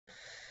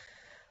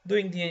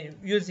doing the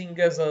using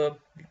as a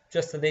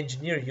just an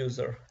engineer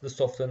user the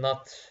software,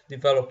 not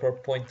developer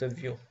point of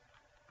view,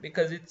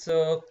 because it's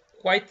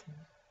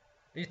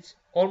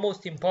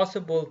almost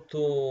impossible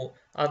to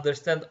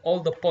understand all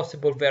the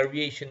possible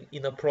variation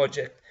in a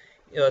project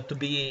to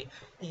be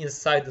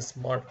inside the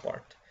smart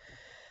part.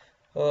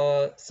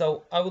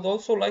 So I would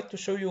also like to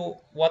show you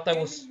what I Can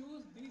we was.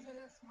 use this as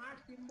a smart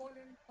symbol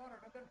and for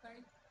another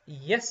site?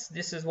 Yes,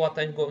 this is Can what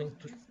we I'm use going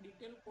to. this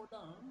detail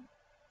column?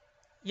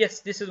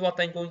 Yes, this is what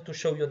I'm going to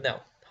show you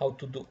now how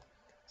to do.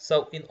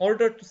 So in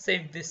order to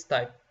save this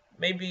type,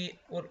 maybe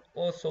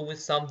also with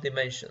some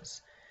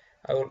dimensions,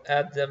 I will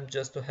add them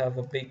just to have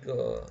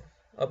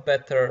a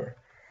better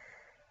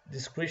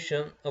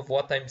description of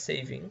what I'm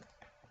saving.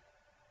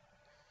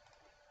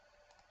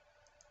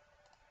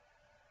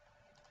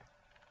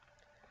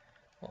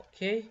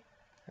 Okay,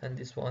 and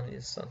this one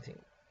is something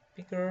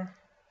bigger.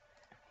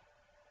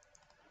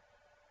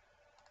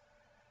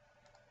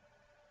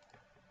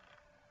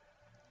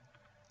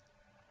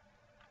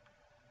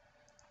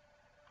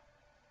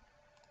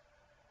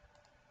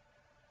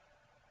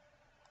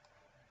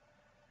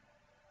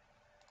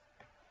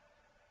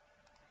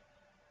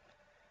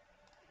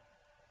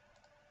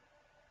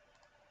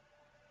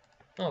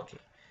 Okay,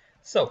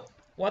 so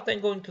what I'm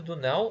going to do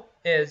now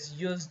is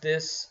use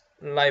this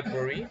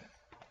library.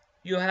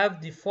 You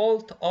have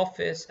default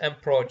office and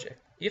project.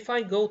 If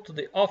I go to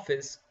the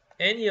office,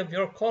 any of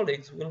your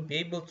colleagues will be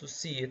able to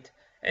see it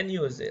and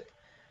use it.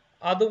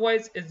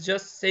 Otherwise, it's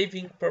just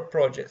saving per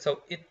project.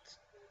 So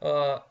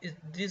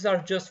these are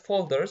just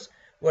folders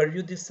where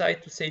you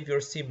decide to save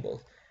your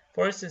symbols.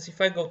 For instance,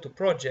 if I go to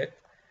project,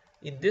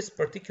 in this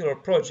particular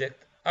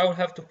project, I will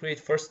have to create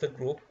first a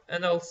group,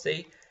 and I'll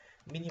say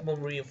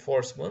minimum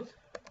reinforcement,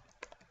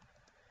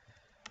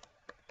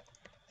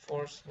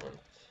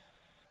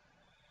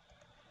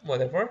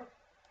 whatever.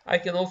 I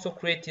can also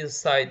create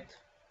inside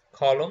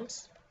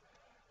columns,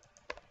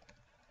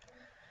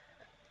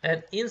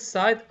 and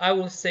inside I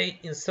will say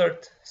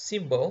insert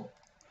symbol,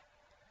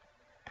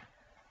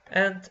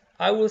 and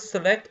I will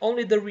select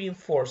only the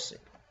reinforcement.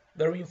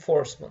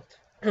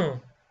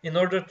 In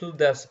order to do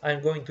this,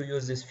 I'm going to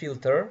use this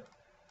filter,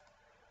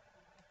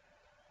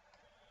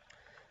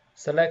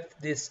 select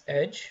this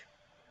edge,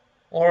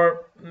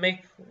 or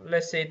make,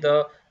 let's say,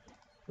 the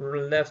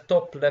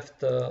top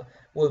left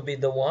will be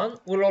the one.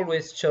 We'll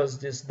always choose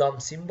this dumb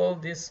symbol.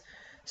 This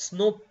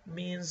snoop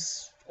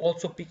means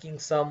also picking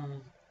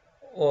some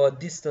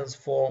distance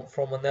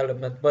from an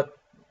element, but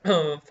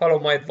follow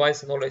my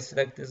advice and always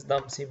select this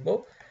dumb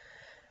symbol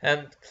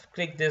and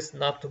click this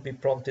not to be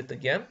prompted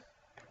again.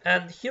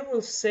 And here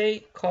we'll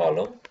say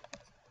column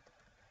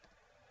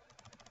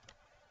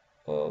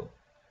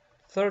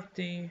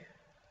 30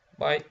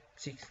 by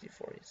 60,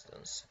 for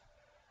instance.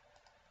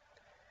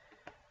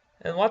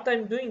 And what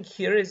I'm doing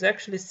here is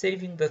actually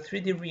saving the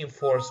 3D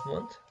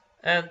reinforcement,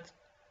 and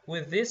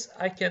with this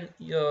I can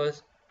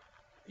use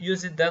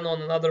it then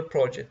on another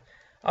project.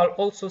 I'll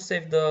also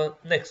save the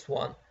next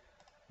one,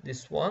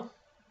 this one.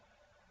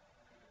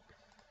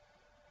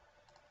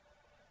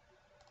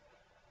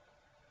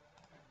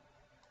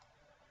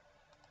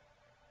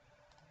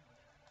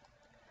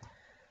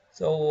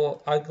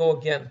 So I go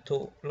again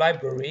to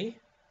library,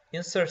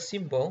 insert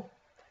symbol,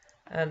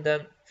 and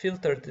then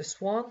filter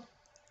this one,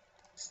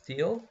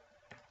 still.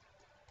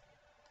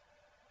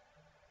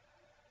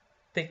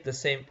 Take the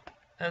same,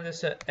 and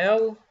it's a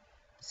L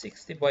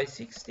 60 by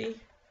 60.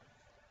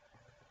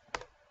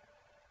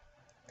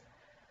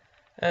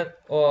 And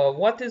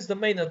what is the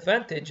main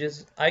advantage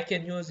is I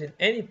can use in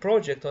any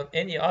project on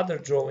any other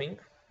drawing.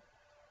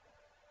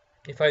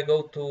 If I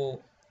go to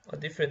a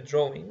different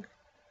drawing,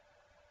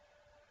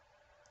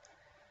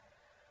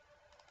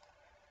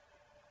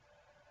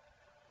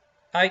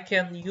 I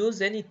can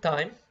use any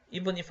time,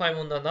 even if I'm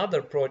on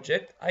another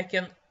project, I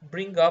can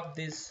bring up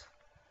these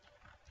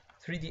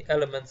 3D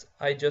elements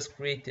I just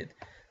created.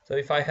 So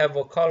if I have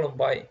a column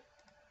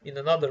in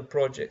another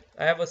project,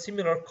 I have a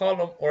similar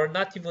column, or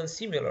not even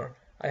similar,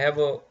 I have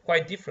a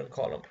quite different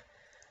column.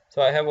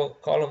 So I have a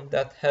column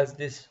that has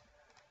these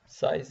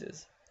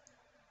sizes,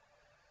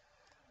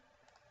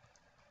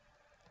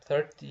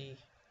 30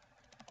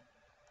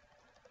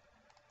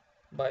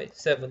 by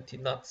 70,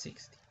 not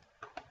 60.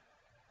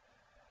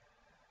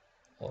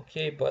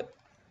 Okay, but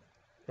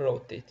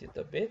rotate it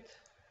a bit.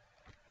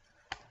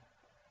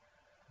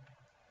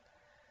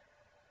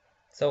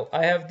 So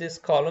I have this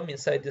column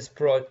inside this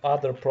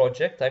other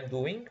project I'm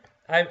doing.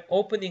 I'm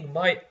opening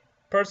my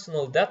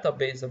personal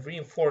database of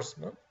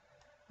reinforcement.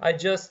 I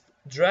just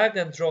drag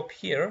and drop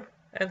here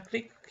and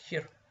click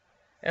here.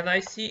 And I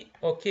see,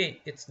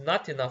 okay, it's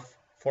not enough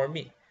for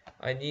me.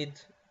 I need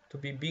to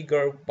be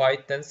bigger by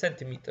 10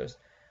 centimeters.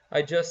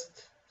 I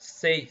just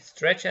say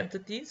stretch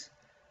entities,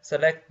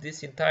 select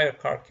this entire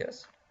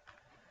carcass,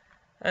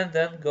 and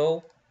then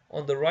go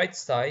on the right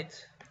side,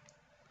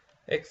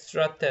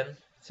 extra 10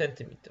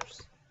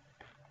 centimeters.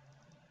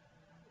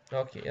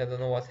 Okay, I don't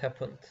know what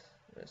happened.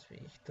 Let's hit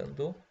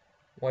undo.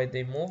 Why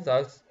they moved?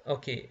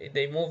 Okay,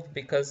 they moved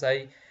because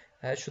I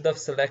should have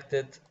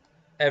selected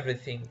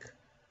everything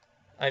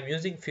I'm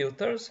using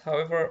filters.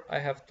 However, I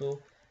have to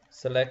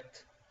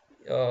select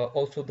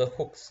also the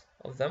hooks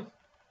of them.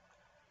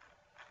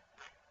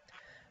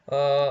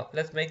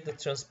 Let's make the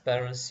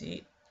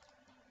transparency,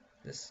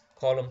 this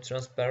column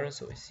transparent,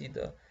 so we see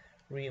the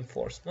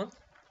reinforcement.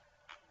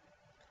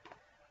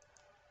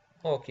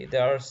 Okay,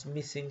 there are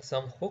missing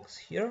some hooks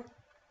here.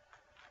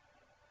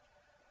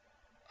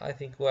 I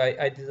think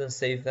I didn't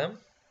save them,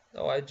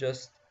 so I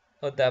just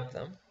adapt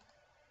them.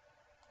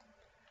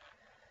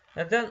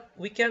 And then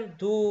we can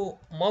do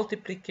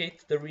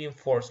multiplicate the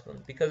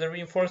reinforcement, because the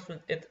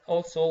reinforcement, it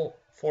also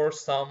for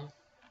some,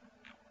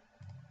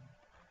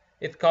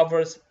 it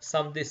covers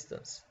some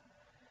distance.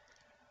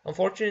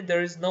 Unfortunately,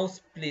 there is no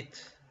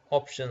split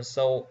option,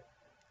 so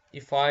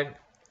if I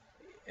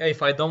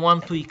don't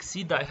want to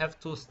exceed, I have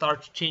to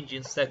start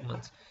changing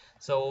segments.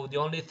 So the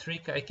only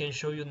trick I can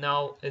show you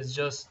now is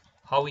just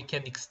how we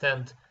can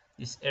extend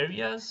these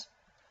areas.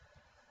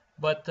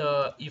 But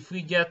if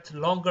we get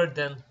longer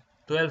than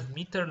 12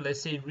 meter,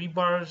 let's say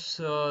rebars,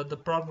 the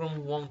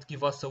program won't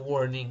give us a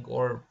warning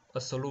or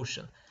a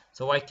solution.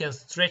 So I can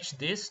stretch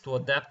this to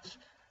adapt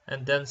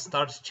and then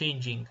start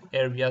changing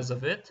areas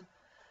of it.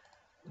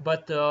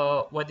 But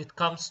when it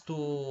comes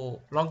to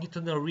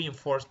longitudinal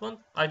reinforcement,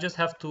 I just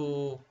have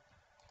to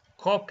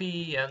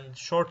copy and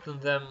shorten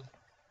them.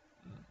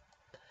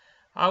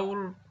 I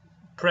will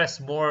press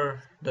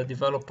more the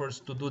developers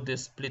to do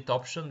this split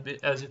option,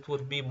 as it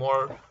would be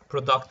more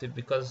productive,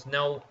 because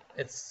now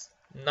it's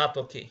not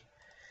okay,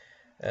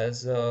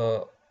 as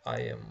I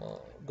am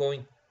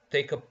going to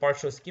take a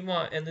partial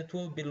schema and it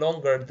will be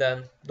longer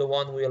than the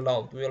one we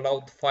allowed. We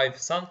allowed 5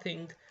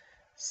 something,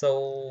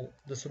 so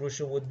the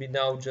solution would be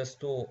now just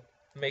to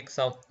make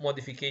some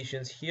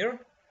modifications here,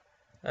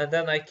 and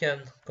then I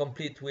can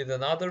complete with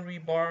another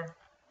rebar,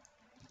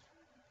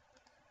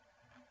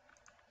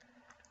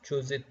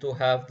 choose it to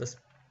have this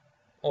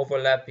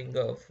overlapping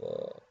of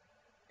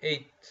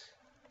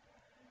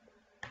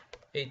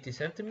 80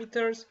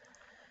 centimeters,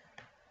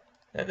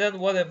 and then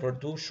whatever,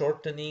 do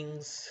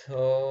shortenings,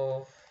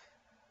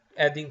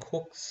 adding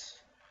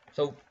hooks.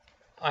 So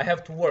I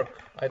have to work.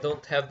 I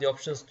don't have the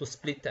options to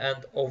split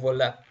and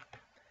overlap,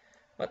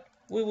 but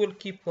we will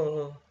keep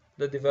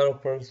the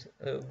developers,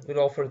 will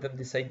offer them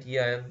this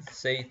idea and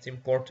say it's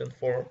important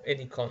for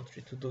any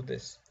country to do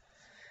this.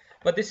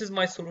 But this is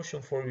my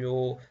solution for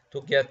you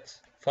to get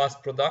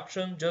fast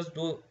production.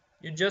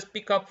 You just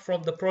pick up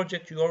from the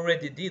project you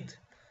already did,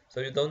 so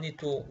you don't need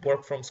to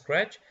work from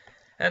scratch,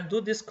 and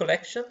do this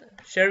collection,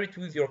 share it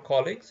with your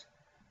colleagues,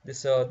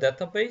 this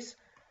database,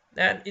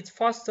 and it's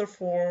faster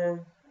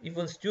for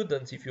even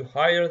students. If you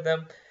hire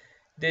them,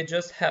 they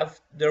just have,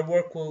 their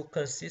work will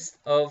consist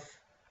of,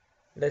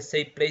 let's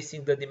say,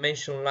 placing the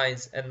dimension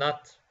lines and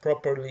not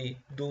properly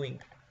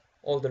doing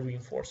all the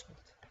reinforcement.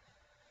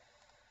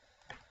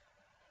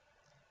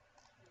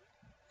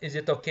 Is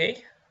it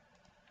okay?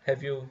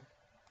 Have you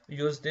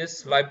used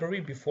this library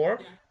before?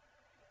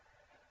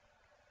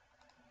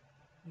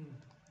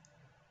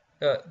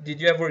 Yeah.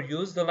 Did you ever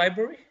use the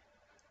library?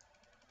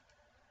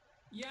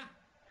 Yeah.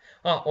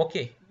 Ah,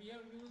 okay. We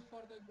have used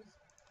for this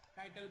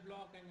title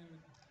block and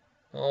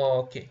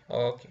everything.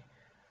 Okay.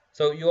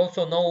 So you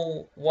also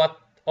know what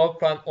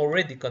Allplan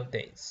already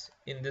contains.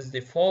 In this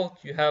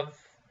default, you have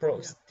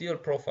Yeah. steel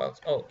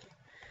profiles. Okay.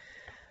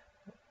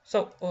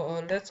 So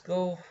let's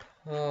go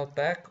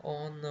back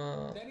on.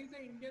 There is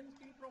an Indian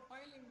steel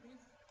profile in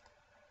this,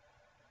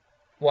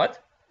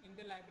 What? in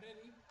the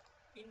library.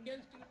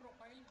 Indian steel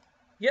profile.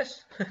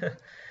 Yes.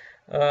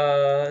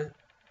 uh,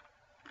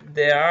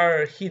 they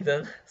are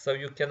hidden, so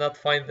you cannot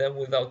find them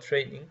without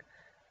training.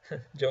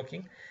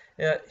 Joking.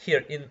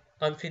 Here in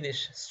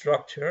unfinished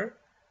structure,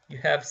 you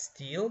have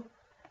steel,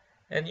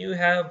 and you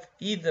have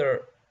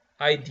either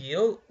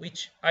ideal,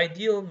 which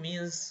ideal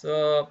means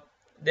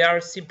they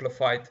are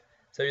simplified,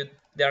 so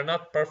they are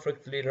not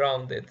perfectly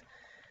rounded.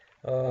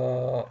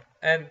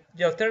 And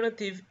the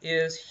alternative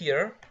is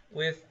here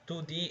with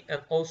 2D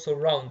and also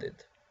rounded.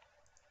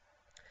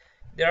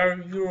 They are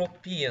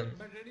European.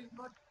 But it is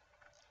not,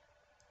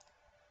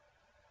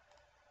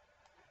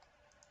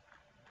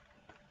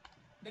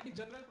 that is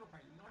general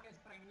profile, not as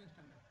per Indian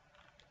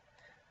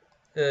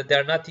standard. They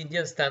are not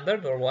Indian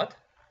standard or what?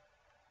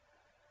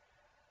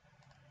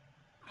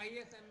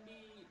 ISMB,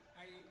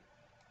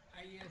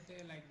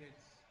 ISA like this.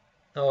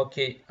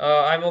 Okay,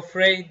 I'm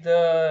afraid,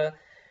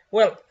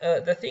 well,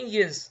 the thing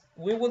is,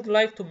 we would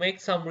like to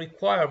make some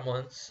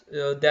requirements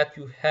that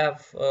you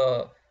have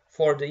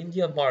for the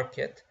Indian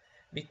market,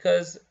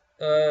 because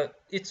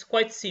it's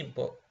quite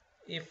simple.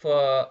 If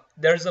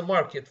there's a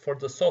market for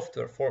the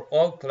software for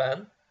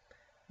Allplan,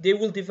 they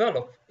will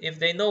develop. If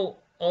they know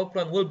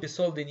Allplan will be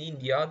sold in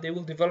India, they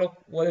will develop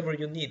whatever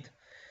you need.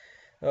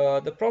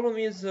 The problem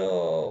is,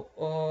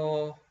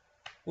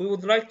 we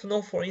would like to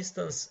know, for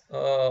instance,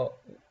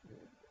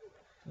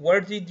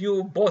 where did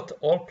you bought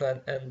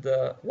Allplan, and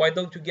why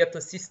don't you get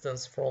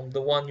assistance from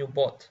the one you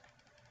bought?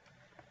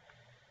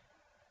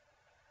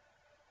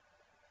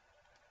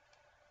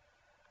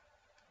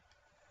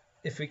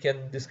 If we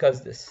can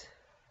discuss this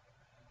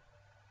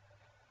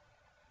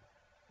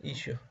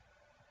issue.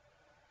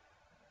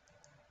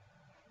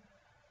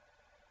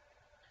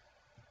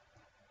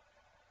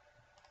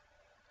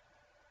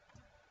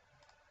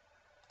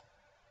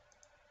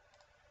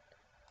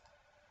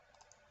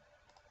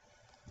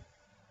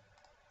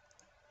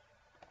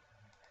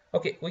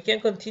 Okay, we can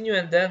continue,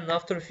 and then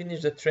after we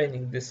finish the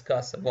training,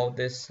 discuss about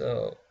this.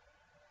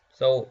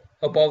 So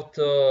about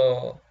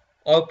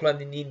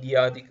Allplan in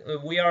India,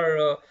 we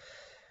are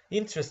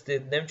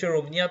interested, Nemce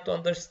Romania, to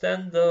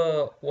understand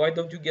why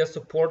don't you get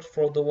support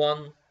from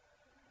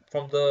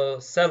the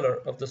seller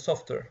of the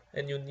software,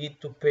 and you need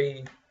to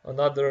pay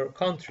another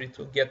country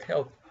to get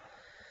help.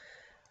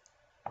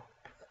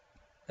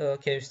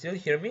 Can you still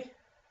hear me?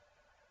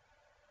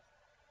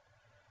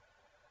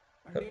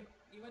 But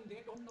even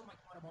they don't know much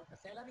more about the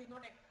seller is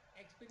not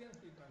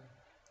experienced people.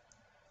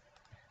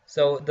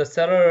 So the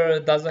seller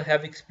doesn't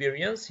have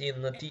experience in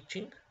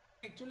teaching?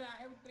 Actually,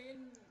 I have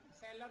trained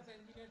sellers,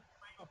 engineers in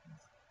my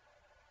office.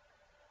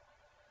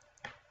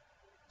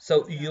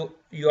 So Yeah.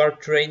 you are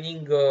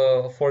training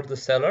for the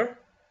seller,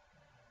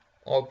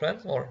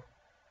 Allplan, or?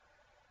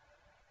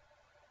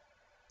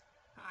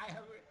 I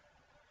have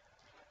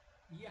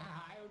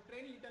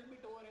trained little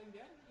bit over and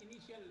there.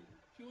 Initial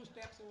few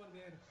steps over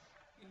there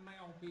in my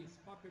office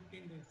for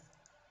 15 days.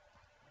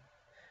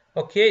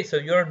 Okay, so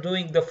you're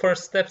doing the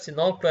first steps in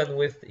Allplan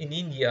in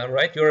India,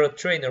 right? You're a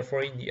trainer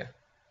for India.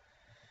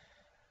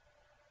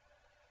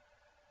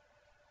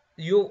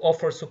 You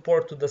offer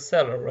support to the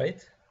seller,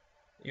 right?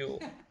 You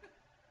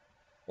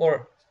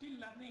or Still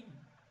learning.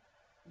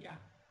 Yeah.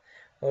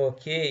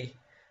 okay,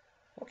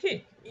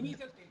 okay.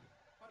 Initial stage.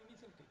 For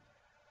initial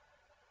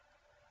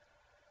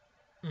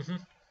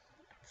stage.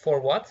 For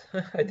what?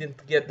 I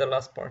didn't get the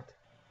last part.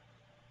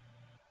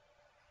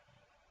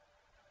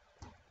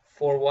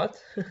 For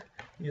what?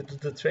 You do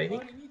the For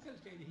training? initial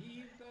stage.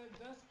 He is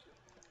just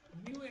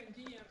new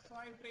engineer, so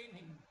I train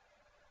him.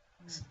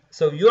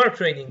 So you are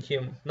training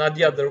him, not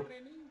the Initial other.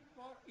 training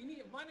for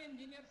one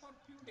engineer for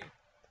few days.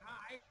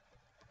 I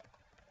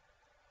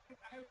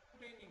have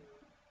training.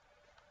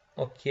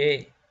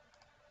 Okay.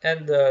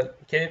 And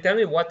can you tell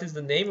me what is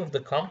the name of the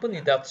company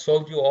Yeah. that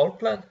sold you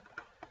Allplan?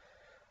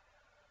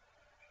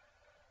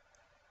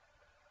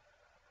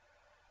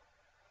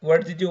 Where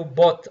did you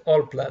bought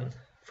Allplan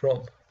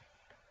from?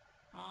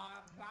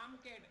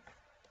 Ramked.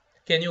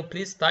 Can you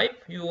please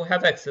type? You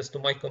have access to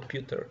my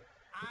computer.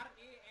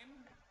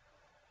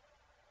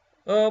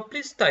 RAM.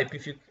 Please type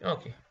if you.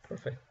 Okay, Yeah.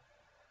 perfect.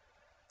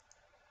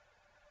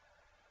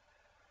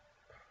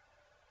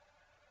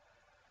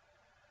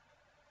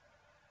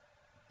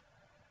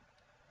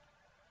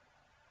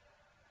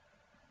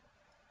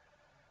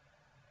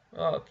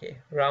 Okay,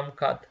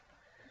 Ramcad.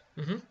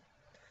 Mm-hmm.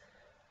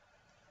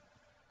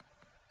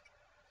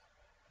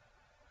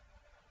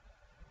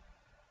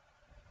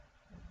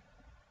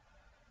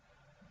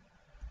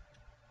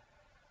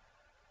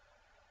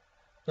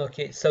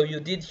 Okay, so you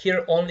did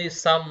here only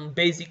some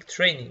basic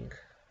training,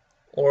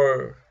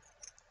 or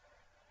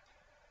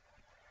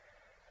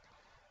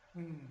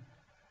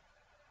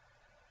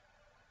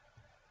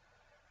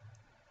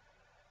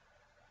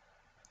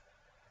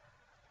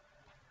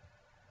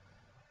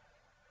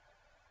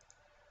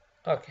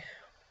okay.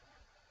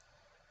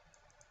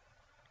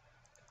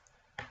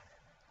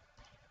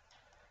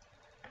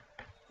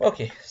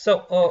 Okay,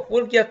 so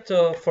we'll get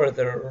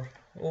further.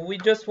 We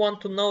just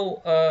want to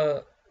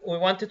know, we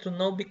wanted to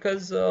know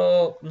because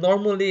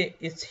normally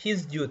it's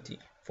his duty.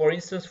 For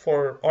instance,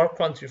 for our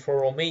country,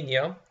 for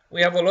Romania,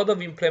 we have a lot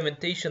of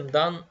implementation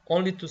done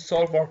only to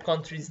solve our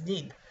country's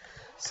need.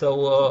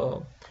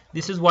 So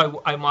this is why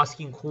I'm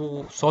asking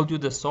who sold you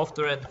the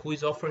software and who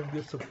is offering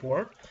you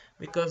support,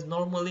 because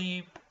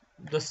normally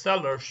the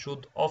seller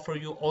should offer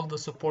you all the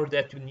support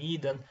that you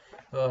need and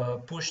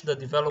push the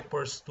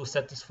developers to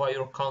satisfy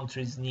your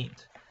country's need.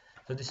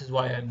 So this is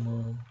why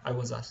I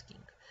was asking.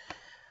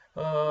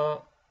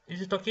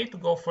 Is it okay to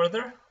go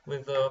further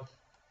with the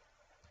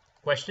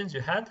questions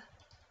you had?